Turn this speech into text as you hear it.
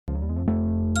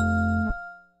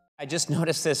I just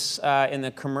noticed this in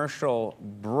the commercial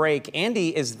break.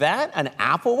 Andy, is that an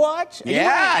Apple Watch? Yeah,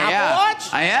 Apple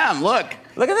Watch? I am. Look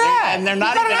at that. And they're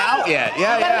not even out yet.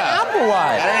 Yeah, An Apple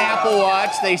Watch. Got an Apple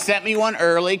Watch. They sent me one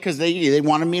early because they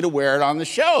wanted me to wear it on the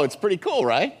show. It's pretty cool,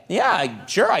 right? Yeah,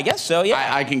 sure. I guess so.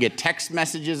 Yeah. I can get text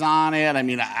messages on it. I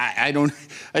mean, I don't.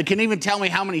 It can even tell me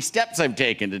how many steps I've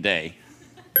taken today.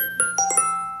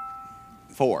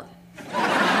 4.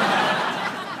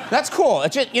 That's cool.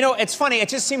 It just, you know, it's funny. It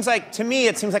just seems like, to me,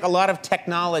 it seems like a lot of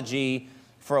technology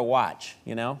for a watch,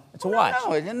 you know? It's a watch.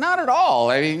 No, not at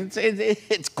all. I mean,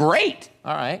 it's great.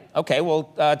 All right. Okay, well,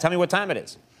 tell me what time it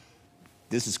is.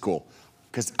 This is cool,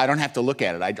 because I don't have to look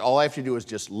at it. All I have to do is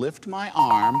just lift my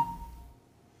arm.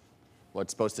 Well,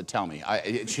 it's supposed to tell me.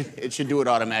 It should do it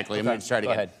automatically. I'm going to try it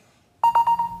again. Go ahead.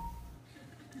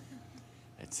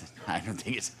 I don't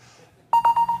think it's...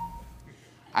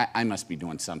 I must be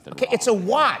doing something Okay, wrong. it's a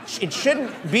watch. It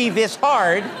shouldn't be this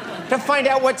hard to find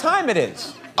out what time it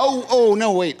is. Oh,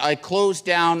 no, wait. I closed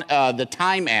down the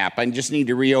time app. I just need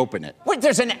to reopen it. Wait,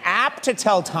 there's an app to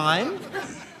tell time?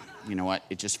 You know what?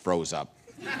 It just froze up.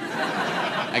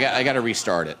 I got to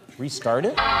restart it. Restart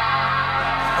it? Yeah.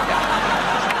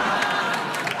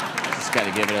 Just got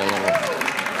to give it a little...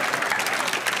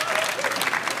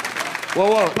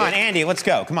 Whoa. Come on, Andy, let's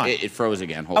go. Come on. It froze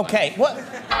again. Hold on. Okay, what?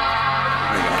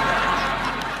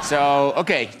 So,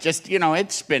 okay, just, you know,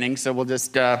 it's spinning, so we'll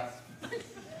just, so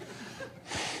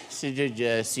did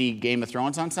you see Game of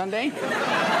Thrones on Sunday?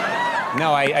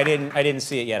 No, I didn't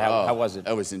see it yet. How was it?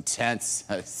 It was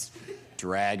intense.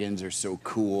 Dragons are so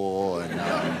cool, and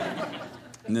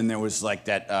then there was like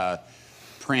that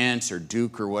prince or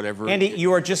duke or whatever. Andy,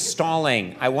 you are just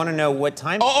stalling. I want to know what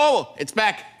time... Oh, it's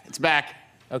back. It's back.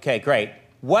 Okay, great.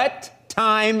 What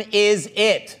time is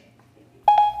it?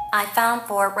 I found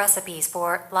 4 recipes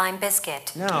for lime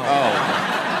biscuit. No.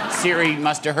 Oh, Siri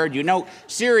must have heard you. No,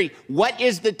 Siri, what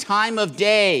is the time of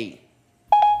day?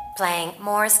 Playing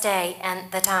Morris Day and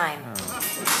the time.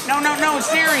 No,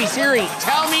 Siri,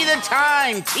 tell me the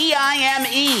time.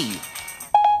 T-I-M-E.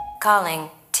 Calling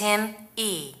Tim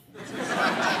E.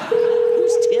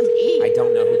 Who's Tim E? I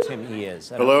don't know who Tim E is.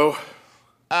 Hello?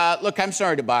 Look, I'm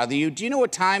sorry to bother you. Do you know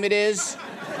what time it is?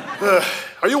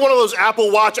 Are you one of those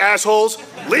Apple Watch assholes?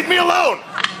 Leave me alone!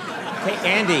 Hey,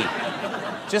 Andy,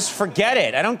 just forget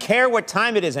it. I don't care what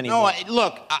time it is anymore. No,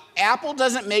 look, Apple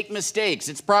doesn't make mistakes.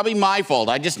 It's probably my fault.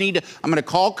 I'm going to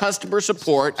call customer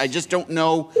support. I just don't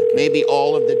know maybe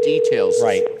all of the details.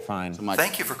 Right, fine. So much.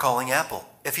 Thank you for calling Apple.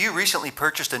 If you recently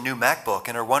purchased a new MacBook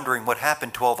and are wondering what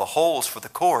happened to all the holes for the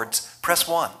cords, press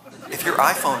 1. If your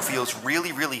iPhone feels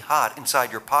really, really hot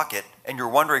inside your pocket and you're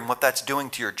wondering what that's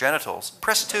doing to your genitals,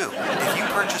 press 2. If you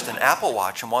purchased an Apple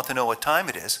Watch and want to know what time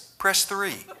it is, press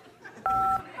 3.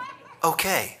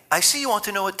 Okay, I see you want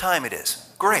to know what time it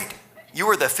is. Great. You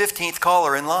are the 15th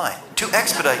caller in line. To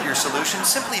expedite your solution,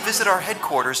 simply visit our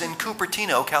headquarters in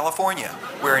Cupertino, California,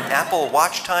 where an Apple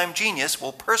Watch Time genius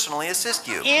will personally assist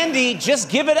you. Andy, just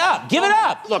give it up. Give it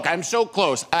up. Look, I'm so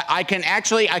close. I can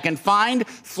find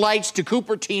flights to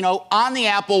Cupertino on the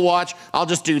Apple Watch. I'll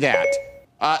just do that.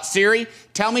 Siri,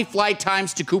 tell me flight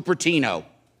times to Cupertino.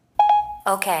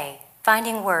 Okay,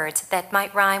 finding words that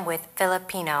might rhyme with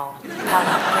Filipino.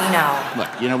 Jalapeno.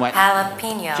 Look, you know what?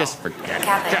 Jalapeno. Just forget it.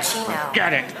 Cappuccino. Just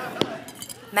forget it.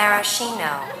 Maraschino.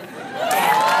 Damn.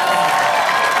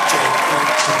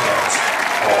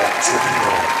 All to the